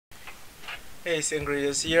Hey,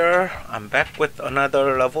 Singrius here. I'm back with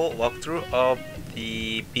another level walkthrough of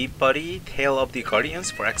the Beatbuddy Tale of the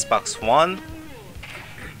Guardians for Xbox One.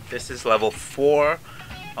 This is level 4.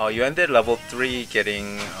 You ended level 3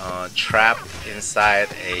 getting trapped inside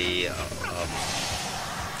a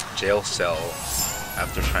jail cell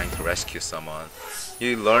after trying to rescue someone.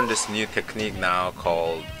 You learn this new technique now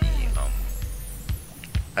called the,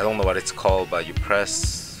 I don't know what it's called, but you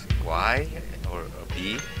press Y or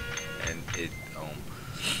B and it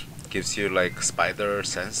gives you like spider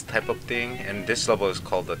sense type of thing, and this level is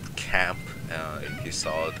called the camp. If you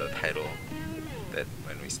saw the title that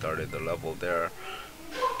when we started the level there.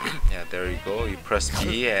 Yeah, there you go, you press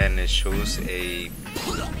B and it shows a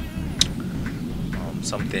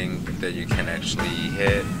something that you can actually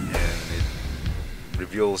hit, and it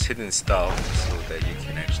reveals hidden stuff so that you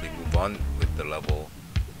can actually move on with the level.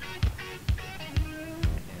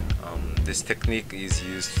 This technique is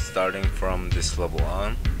used starting from this level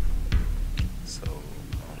on, so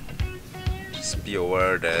just be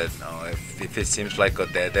aware that if it seems like a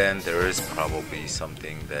dead end, there is probably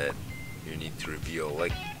something that you need to reveal.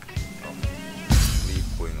 Like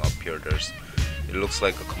going up here, it looks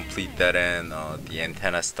like a complete dead end. The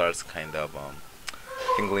antenna starts kind of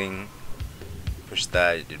tingling. Push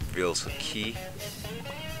that, it reveals a key.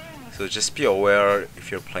 So just be aware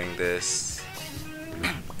if you're playing this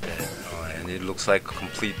and it looks like a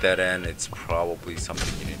complete dead end, it's probably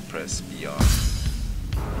something you need to press B on.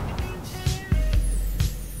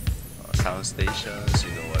 Sound stations, you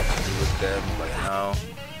know what to do with them by now.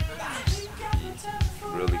 Just be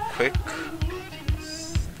really quick.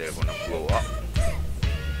 They're gonna blow up.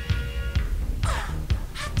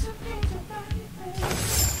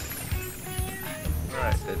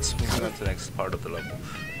 Alright, let's move on to the next part of the level.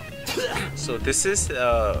 So this is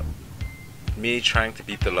me trying to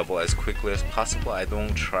beat the level as quickly as possible. I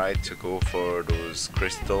don't try to go for those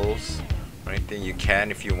crystals or anything. You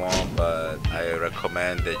can if you want, but I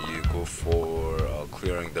recommend that you go for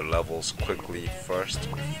clearing the levels quickly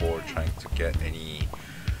first before trying to get any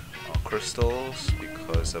crystals,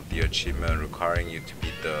 because of the achievement requiring you to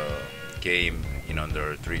beat the game in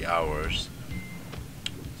under 3 hours.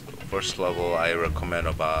 So first level, I recommend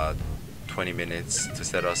about 20 minutes to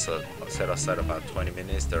set aside about 20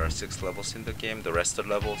 minutes. There are 6 levels in the game. The rest of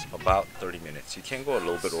the levels about 30 minutes. You can go a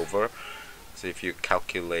little bit over. So if you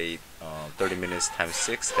calculate 30 minutes times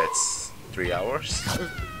 6, that's 3 hours,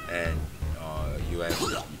 and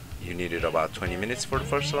you needed about 20 minutes for the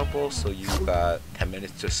first level, so you got 10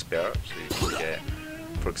 minutes to spare. So you can get,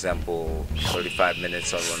 for example, 35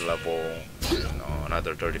 minutes on one level, and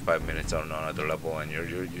another 35 minutes on another level, and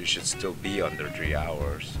you should still be under 3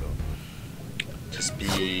 hours. So just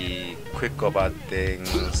be quick about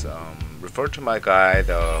things. Refer to my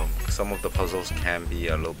guide. Some of the puzzles can be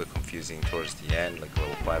a little bit confusing towards the end, like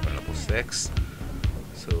level 5 and level 6.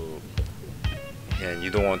 So, and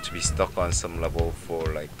you don't want to be stuck on some level for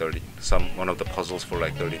like one of the puzzles for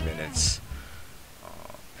like 30 minutes.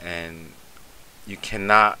 And you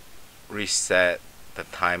cannot reset the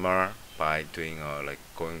timer by doing like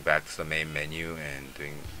going back to the main menu and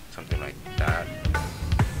doing something like that.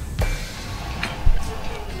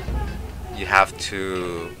 You have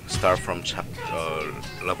to start from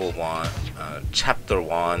level 1, chapter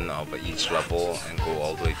 1 of each level, and go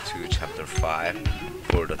all the way to chapter 5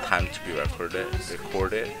 for the time to be recorded.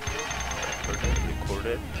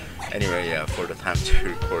 Anyway, yeah, for the time to be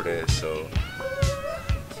recorded. So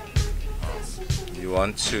you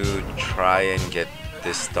want to try and get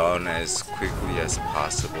this done as quickly as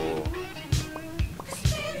possible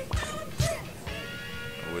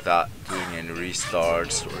without doing any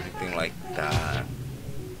restarts or anything like that.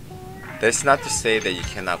 That's not to say that you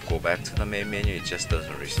cannot go back to the main menu, it just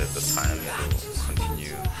doesn't reset the time. It'll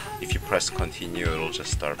continue. If you press continue, it'll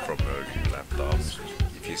just start from where you left off. So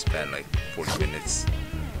if you spend like 40 minutes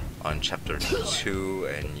on chapter 2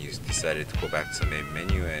 and you decided to go back to the main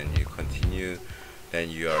menu and you continue, then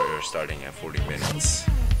you're starting at 40 minutes.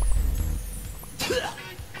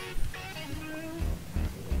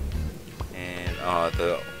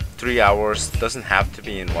 The 3 hours doesn't have to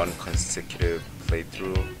be in one consecutive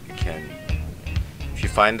playthrough. You can, if you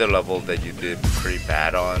find the level that you did pretty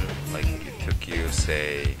bad on, like it took you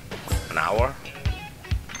say an hour,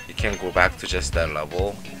 you can go back to just that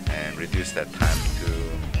level and reduce that time to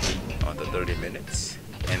the 30 minutes,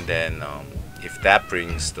 and then if that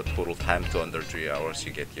brings the total time to under 3 hours,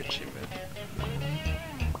 you get the achievement.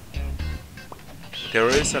 There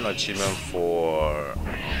is an achievement for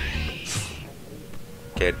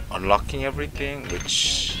unlocking everything,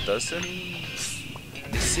 which doesn't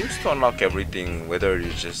seems to unlock everything, whether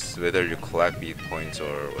you collect beat points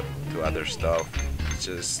or do other stuff.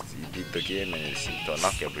 Just you beat the game and it seems to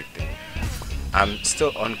unlock everything. I'm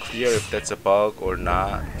still unclear if that's a bug or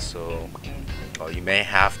not, so you may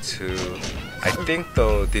have to. I think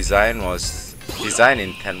the design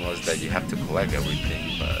intent was that you have to collect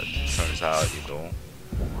everything, but turns out you don't.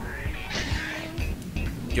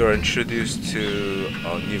 You're introduced to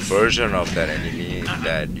a new version of that enemy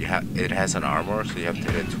that it has an armor, so you have to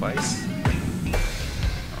hit it twice.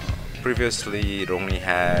 Previously, it only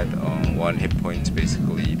had 1 hit point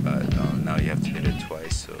basically, but now you have to hit it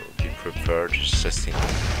twice. So be prepared just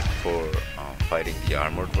for fighting the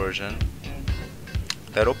armored version.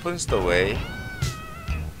 That opens the way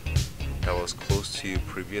that was close to you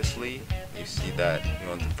previously. You see that you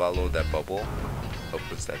want to follow that bubble,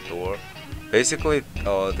 opens that door. Basically,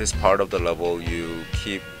 this part of the level, you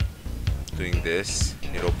keep doing this,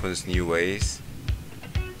 it opens new ways,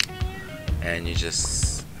 and you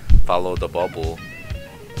just follow the bubble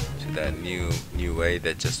to that new way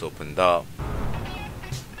that just opened up.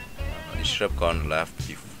 You should have gone left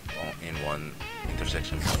in one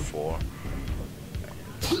intersection before.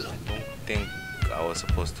 I don't think I was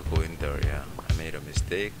supposed to go in there. Yeah, I made a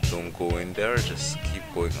mistake. Don't go in there, just keep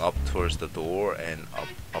going up towards the door and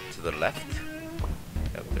up to the left.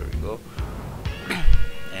 Yep, there we go.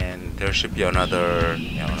 And there should be another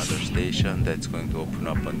station that's going to open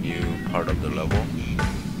up a new part of the level.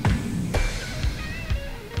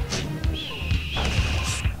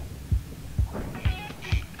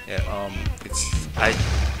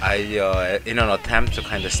 Yeah, in an attempt to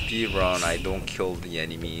kind of speed run, I don't kill the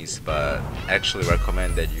enemies, but I actually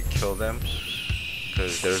recommend that you kill them,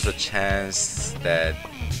 because there's a chance that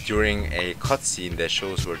during a cutscene that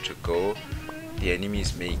shows where to go, the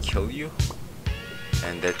enemies may kill you,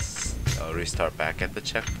 and that's restart back at the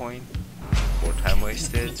checkpoint. More time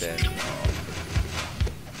wasted than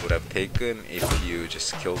would have taken if you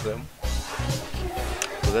just killed them.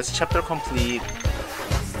 So that's chapter complete.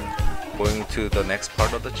 Going to the next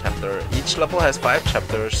part of the chapter. Each level has 5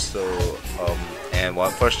 chapters, so and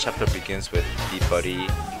first chapter begins with Beatbuddy.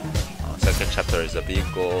 Second chapter is a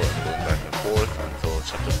vehicle, and going back and forth until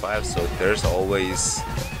chapter 5. So there's always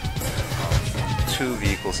 2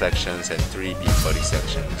 vehicle sections and 3 Beatbuddy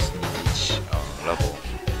sections in each level.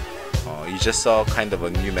 You just saw kind of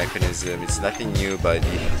a new mechanism. It's nothing new, but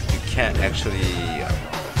you can't actually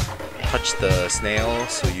touch the snail,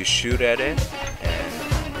 so you shoot at it, and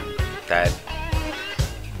that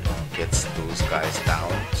gets those guys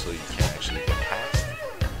down, so you can't actually get past.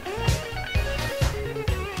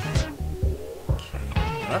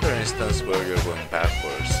 Okay. Another instance where you're going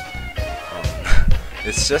backwards.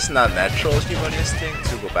 It's just not natural human instinct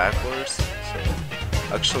to go backwards. So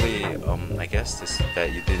actually, I guess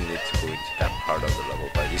that you didn't need to go into that part of the level,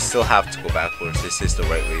 but you still have to go backwards. This is the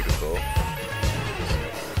right way to go.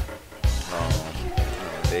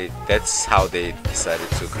 That's how they decided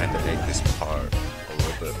to kind of make this part a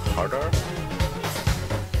little bit harder.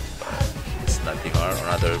 But it's nothing hard.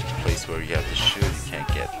 Another place where you have to shoot, you can't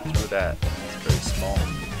get through that. It's very small.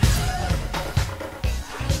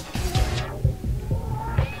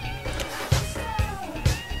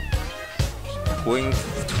 Going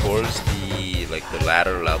towards the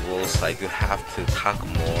latter levels, you have to talk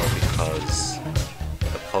more because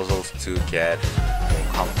the puzzles do get more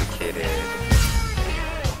complicated.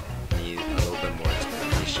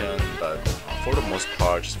 But for the most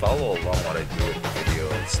part, just follow along what I do in the video.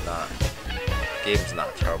 Game's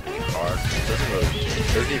not terribly hard. It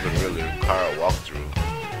doesn't even really require a walkthrough.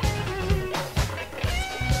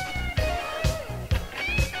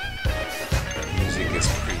 The music is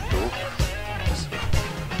pretty dope, so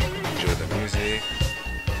enjoy the music.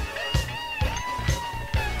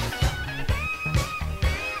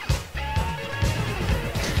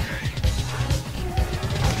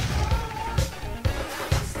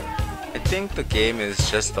 I think the game is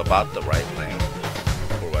just about the right length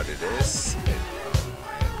for what it is, and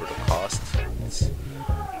for the cost.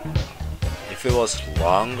 If it was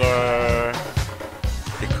longer,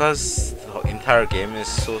 because the entire game is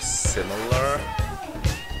so similar,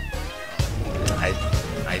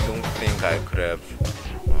 I don't think I could have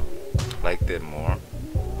liked it more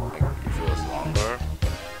if it was longer.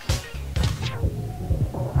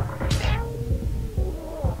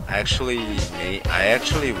 I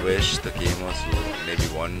actually wish the game was maybe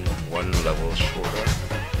one level shorter,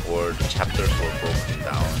 or the chapters were broken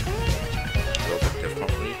down a little bit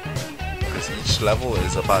differently, because each level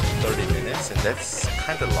is about 30 minutes, and that's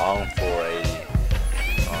kind of long for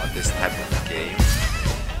this type of game.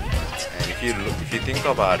 And if you think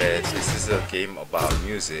about it, this is a game about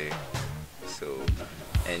music,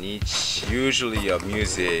 and each usually a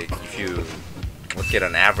music, if you look at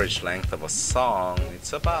an average length of a song,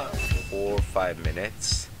 it's about 4 or 5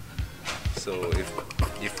 minutes. So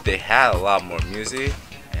if they had a lot more music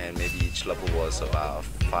and maybe each level was about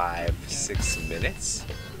 5-6 minutes,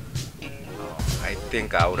 I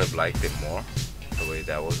think I would have liked it more, the way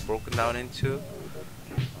that was broken down into.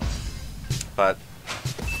 But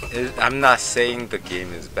I'm not saying the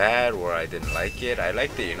game is bad or I didn't like it. I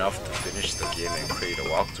liked it enough to finish the game and create a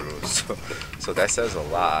walkthrough, so that says a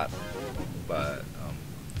lot. But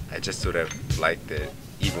I just would have liked it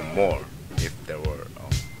even more if there were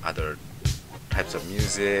other types of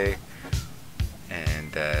music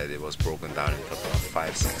and that it was broken down into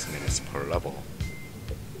about 5-6 minutes per level.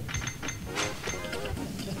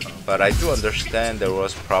 But I do understand there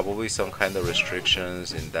was probably some kind of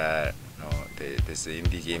restrictions in that this is an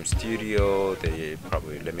indie game studio, they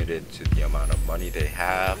probably limited to the amount of money they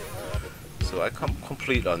have. So I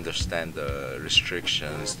completely understand the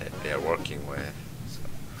restrictions that they are working with.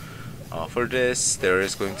 So, for this, there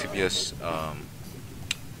is going to be a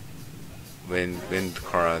wind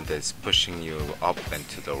current that's pushing you up and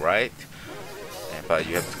to the right, but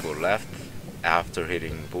you have to go left after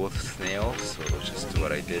hitting both snails. So just do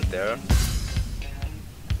what I did there.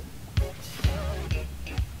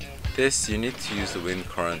 This, you need to use the wind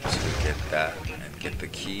current to get that and get the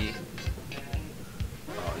key.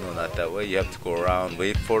 No, not that way. You have to go around,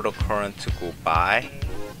 wait for the current to go by,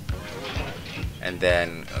 and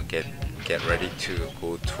then get ready to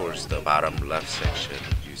go towards the bottom left section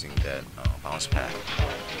using that bounce pad.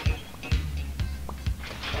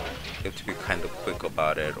 You have to be kind of quick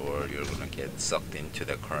about it, or you're gonna get sucked into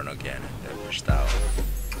the current again and then pushed out.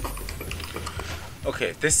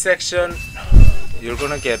 Okay, this section, you're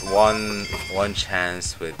gonna get one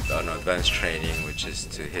chance with an advanced training, which is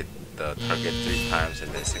to hit the target 3 times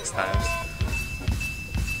and then 6 times.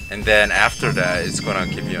 And then after that, it's gonna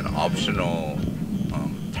give you an optional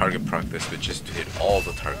target practice, which is to hit all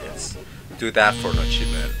the targets. Do that for an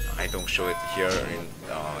achievement. I don't show it here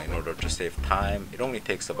in order to save time. It only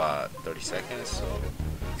takes about 30 seconds, so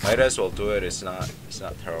might as well do it. It's not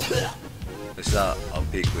terrible. It's not a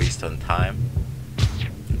big waste on time.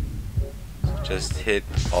 Just hit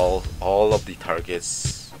all of the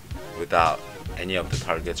targets without any of the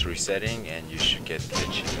targets resetting, and you should get the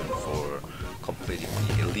achievement for completing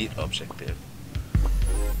the elite objective.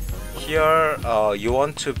 Here, you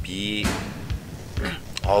want to beat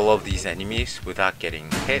all of these enemies without getting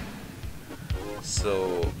hit.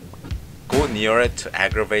 So go near it to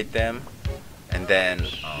aggravate them, and then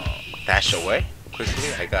dash away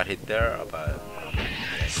quickly. I got hit there, but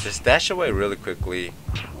just dash away really quickly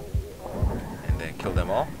and then kill them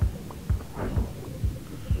all.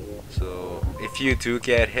 So if you do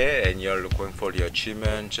get hit and you're looking for the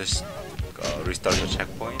achievement, just restart the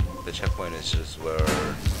checkpoint. The checkpoint is just where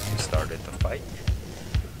you started the fight.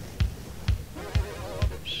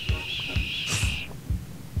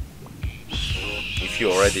 If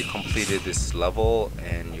you already completed this level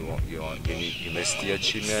and you missed the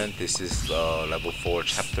achievement, this is level 4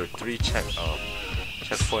 chapter 3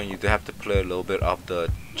 checkpoint. You do have to play a little bit of the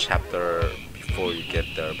chapter before you get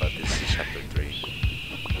there, but this is chapter 3.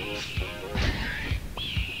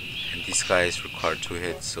 And these guys require 2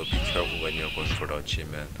 hits, so be careful when you're going for the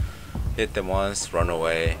achievement. Hit them once, run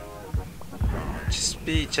away.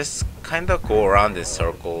 Just kind of go around in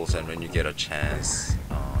circles, and when you get a chance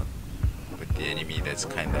with the enemy that's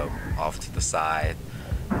kind of off to the side,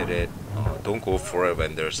 hit it. Don't go for it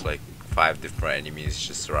when there's like 5 different enemies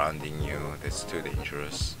just surrounding you. That's too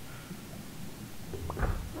dangerous.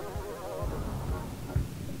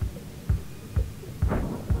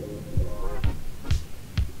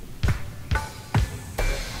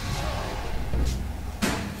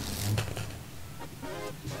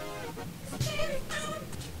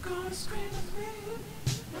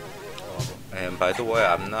 And by the way,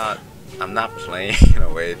 I'm not playing in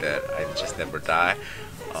a way that I just never die.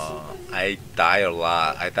 I die a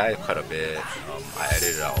lot. I die quite a bit. I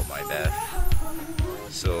edited out my death.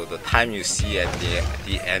 So the time you see at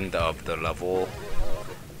the end of the level,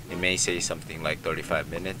 it may say something like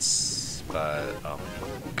 35 minutes, but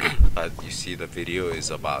but you see the video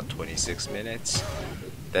is about 26 minutes.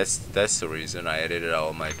 That's the reason I edited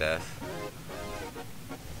out my death.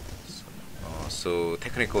 So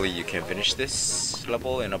technically you can finish this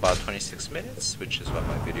level in about 26 minutes, which is what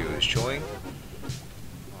my video is showing.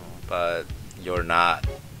 But you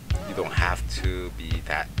don't have to be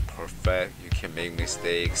that perfect. You can make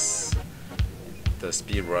mistakes. The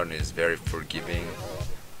speed run is very forgiving,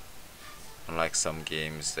 unlike some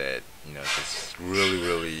games that just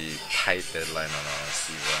really tight deadline on a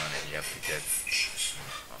speed run, and you have to get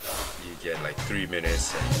you get like 3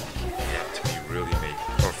 minutes, and you have to be really make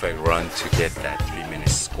perfect run to get that 3-minute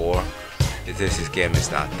score. This game is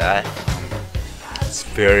not that. It's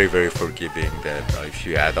very forgiving that if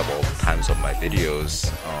you add up all the times of my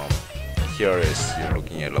videos, here is you're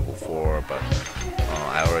looking at level 4, but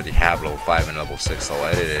I already have level 5 and level 6 all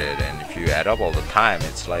edited, and if you add up all the time,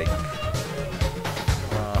 it's like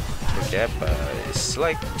but it's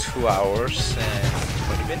like 2 hours and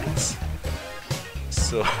 20 minutes.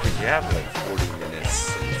 So you have like 40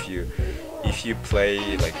 minutes if you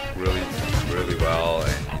play like really well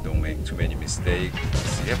and you don't make too many mistakes.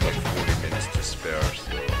 You have like 40 minutes to spare,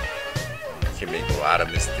 so you can make a lot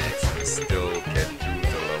of mistakes and still get through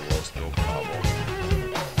the levels no problem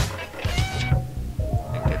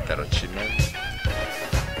and get that achievement.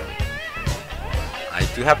 I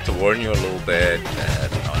do have to warn you a little bit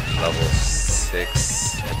that on level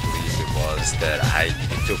 6, I believe it was, that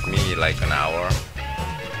it took me like an hour.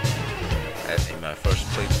 In my first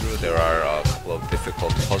playthrough, there are a couple of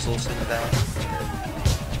difficult puzzles in that.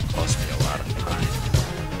 It cost me a lot of time.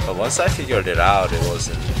 But once I figured it out, it was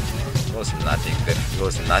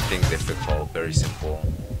nothing difficult, very simple.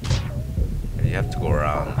 And you have to go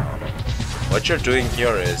around. What you're doing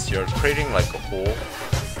here is you're creating like a hole,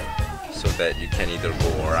 so that you can either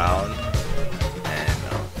go around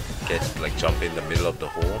and jump in the middle of the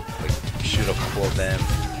hole, like shoot a couple of them.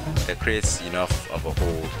 That creates enough of a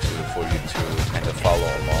hole for you to kind of follow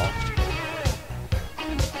along.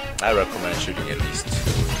 I recommend shooting at least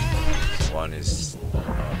 2. One is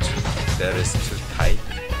that is too tight.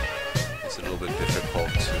 It's a little bit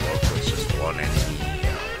difficult to work with just one enemy,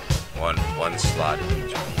 one slot in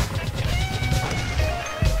between.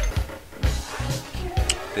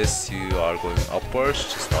 This, you are going upwards,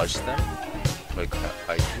 just dodge them, like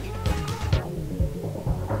I do.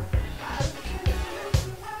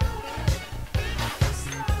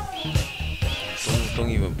 Don't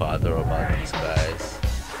even bother about these guys.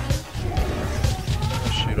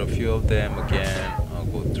 Shoot a few of them again. I'll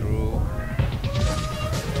go through.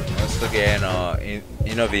 Once again,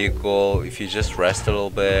 in a vehicle, if you just rest a little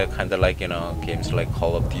bit, kind of like games like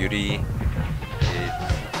Call of Duty,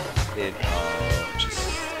 it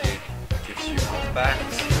gives you health back,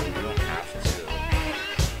 so you don't have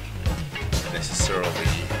to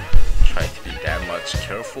necessarily try to be that much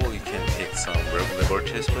careful. You can take some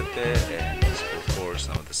liberties with it and just go for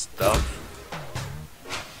some of the stuff.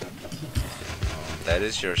 That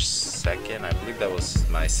is your second, I believe that was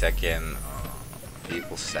my second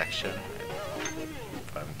vehicle section,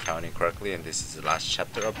 if I'm counting correctly, and this is the last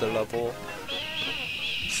chapter of the level.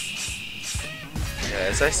 Yeah,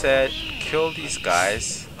 as I said, kill these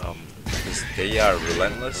guys because they are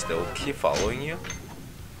relentless. They will keep following you.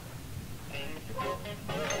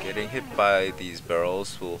 Getting hit by these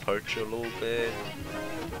barrels will hurt you a little bit,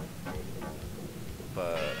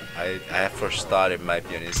 but I first thought it might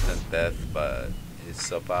be an instant death, but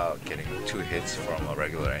it's about getting 2 hits from a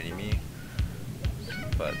regular enemy.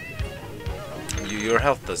 But your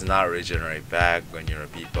health does not regenerate back when you're a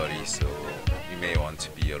Beatbuddy, so you may want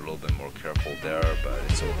to be a little bit more careful there, but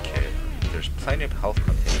it's okay. There's plenty of health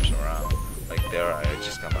containers around. Like there, I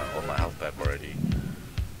just got all my health back already.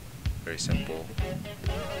 Very simple.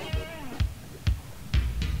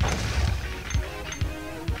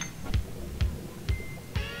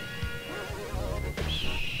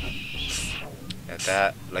 And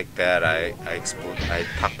I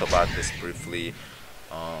talked about this briefly.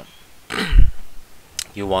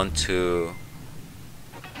 You want to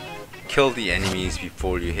kill the enemies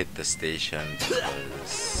before you hit the station,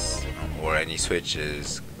 because, or any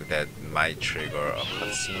switches that might trigger a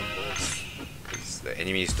cutscene. Because the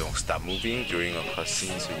enemies don't stop moving during a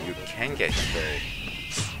cutscene, so you can get killed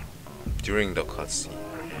during the cutscene.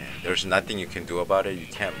 There's nothing you can do about it. You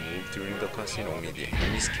can't move during the cutscene. Only the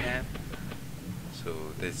enemies can. So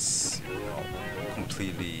that's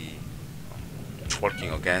completely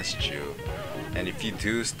working against you. And if you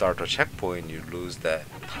do start a checkpoint, you lose that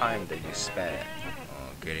time that you spent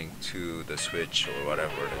getting to the switch or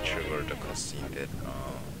whatever that triggered the cutscene that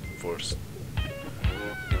forced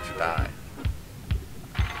you to die.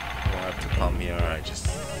 You don't have to come here.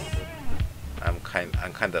 I'm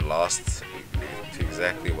kind of lost to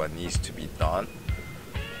exactly what needs to be done.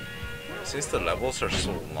 Since the levels are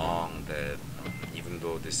so long that even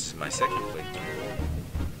though this is my second playthrough,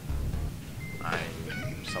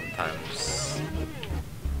 I'm sometimes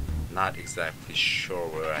not exactly sure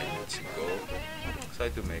where I need to go, so I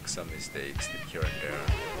do make some mistakes here and there.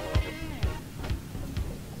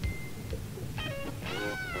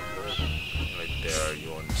 Right there,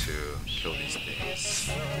 you want to kill these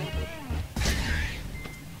things.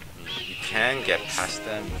 You can get past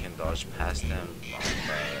them, you can dodge past them,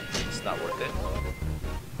 but it's not worth it.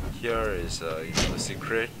 Here is you know, the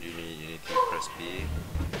secret. You need to press B.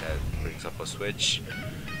 That brings up a switch,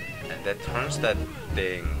 and that turns that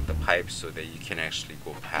thing, the pipe, so that you can actually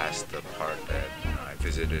go past the part that I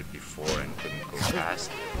visited before and couldn't go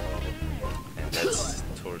past. And that's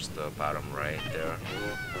towards the bottom right there.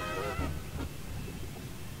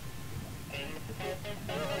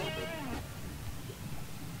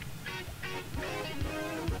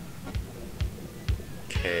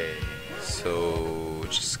 Okay, so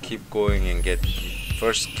just keep going and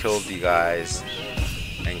first kill the guys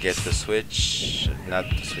and get the switch, not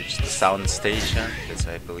the switch, the sound station.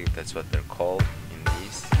 I believe that's what they're called in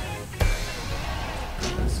these.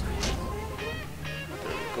 There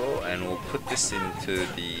we go, and we'll put this into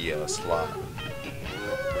the slot.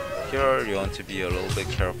 Here you want to be a little bit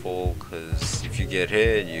careful, because if you get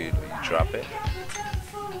hit, you drop it.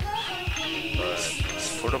 But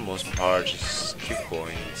for the most part, just keep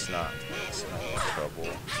going. It's not trouble.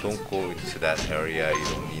 Don't go into that area, you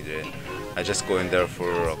don't need it. I just go in there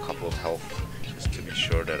for a couple of health, just to be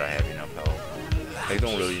sure that I have enough health. I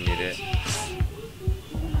don't really need it,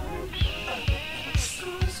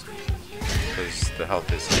 because the health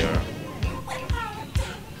is here.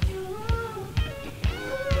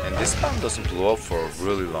 And this bomb doesn't blow up for a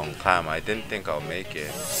really long time. I didn't think I'll make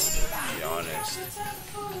it, to be honest.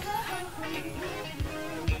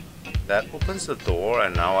 That opens the door,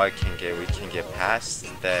 and now we can get past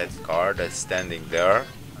that guard that's standing there,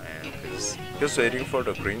 and he was waiting for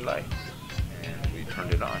the green light, and we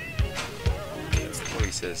turned it on. So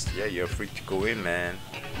he says, "Yeah, you're free to go in, man."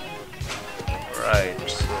 Alright,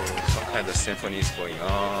 so some kind of symphony is going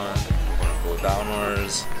on. We're gonna go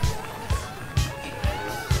downwards.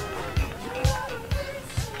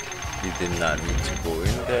 You did not need to go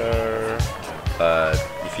in there, but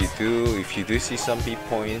if you do see some beat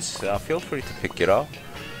points, feel free to pick it up.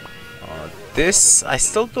 This, I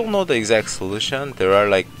still don't know the exact solution. There are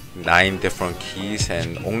like 9 different keys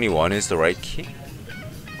and only one is the right key.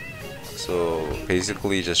 So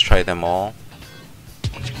basically just try them all.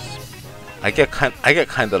 I get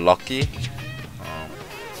kind of lucky.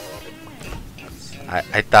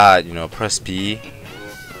 I thought, you know, press B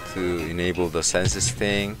to enable the senses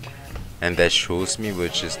thing, and that shows me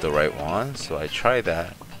which is the right one, so I try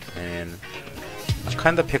that, and I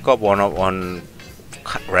kind of pick up one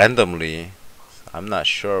randomly. I'm not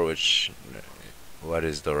sure what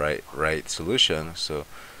is the right solution, so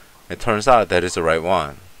it turns out that is the right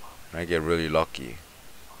one. I get really lucky.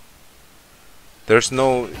 There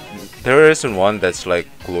isn't one that's like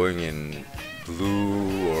glowing in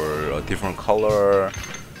blue or a different color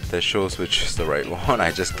that shows which is the right one.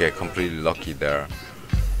 I just get completely lucky there.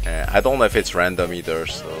 I don't know if it's random either,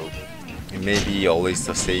 so it may be always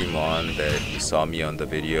the same one that you saw me on the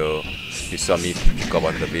video. You saw me pick up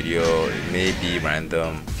on the video. It may be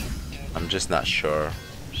random. I'm just not sure.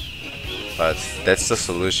 But that's the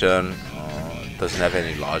solution. Doesn't have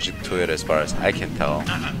any logic to it as far as I can tell.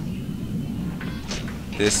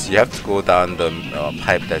 This, you have to go down the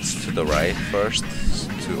pipe that's to the right first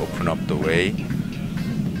to open up the way,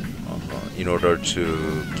 in order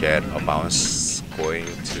to get a bounce going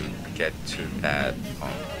to get to that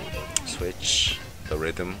switch, the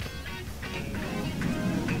rhythm.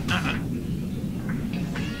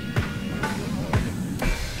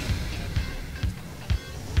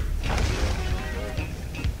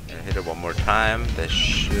 Hit it one more time. That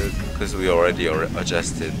should, because we already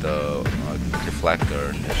adjusted the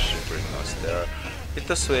deflector, that should bring us there. Hit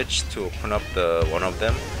the switch to open up one of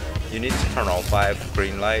them. You need to turn all 5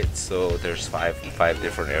 green lights, so there's five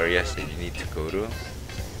different areas that you need to go to.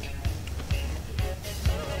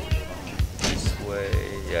 This way,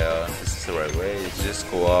 yeah, this is the right way. You just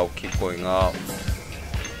go up, keep going up,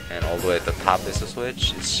 and all the way at the top is the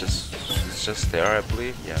switch. It's just there, I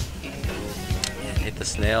believe. Yeah. Hit the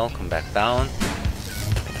snail, come back down.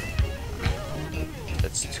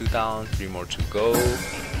 That's 2 down, 3 more to go. I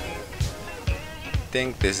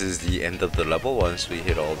think this is the end of the level once we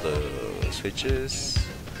hit all the switches.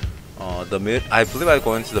 I believe I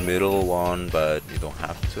go into the middle one, but you don't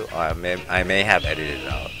have to. I may have edited it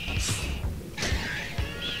out.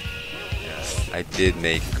 Yeah, I did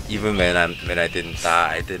make, even when I didn't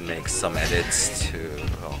die, I did make some edits to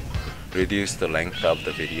reduce the length of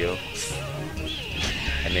the video.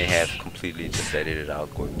 I may have completely just edited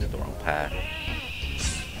out going to the wrong path.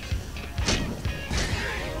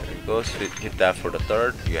 There we go, so hit that for the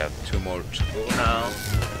third. You have 2 more to go now.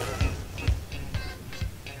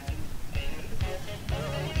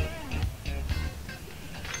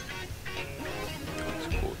 To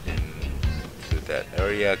go into that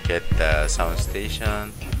area. area, get the sound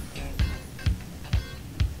station.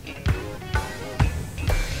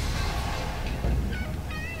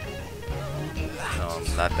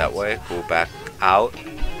 Not that way. Go back out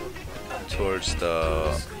towards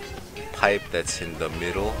the pipe that's in the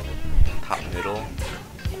middle, top middle.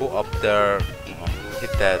 Go up there,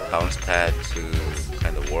 hit that bounce pad to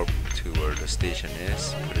kind of warp to where the station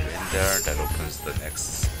is. Put it in there. That opens the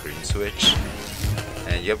next green switch.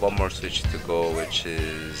 And you have one more switch to go, which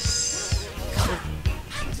is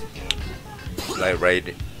like right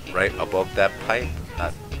above that pipe.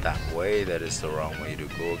 Not that way. That is the wrong way to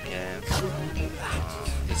go again.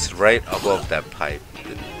 It's right above that pipe,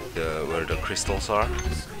 where the crystals are.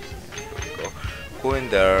 Go in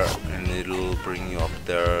there, and it'll bring you up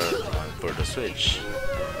there for the switch.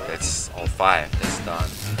 That's all 5. That's done.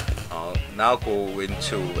 Now go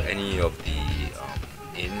into any of the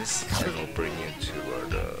inns, and it'll bring you to where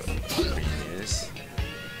the green is.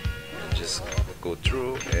 And just go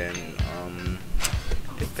through, and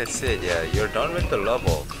I think that's it. Yeah, you're done with the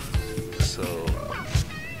level. So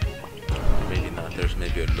maybe not. There's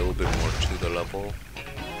maybe a little bit more to the level.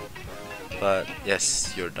 But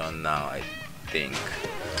yes, you're done now, I think.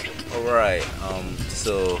 Alright,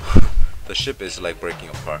 so the ship is like breaking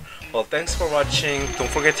apart. Well, thanks for watching. Don't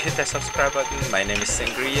forget to hit that subscribe button. My name is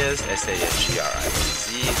Sangriz,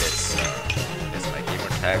 S-A-N-G-R-I-Z. That's my gamer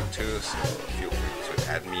tag too, so feel free to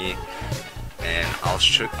add me. And I'll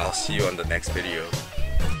see you on the next video.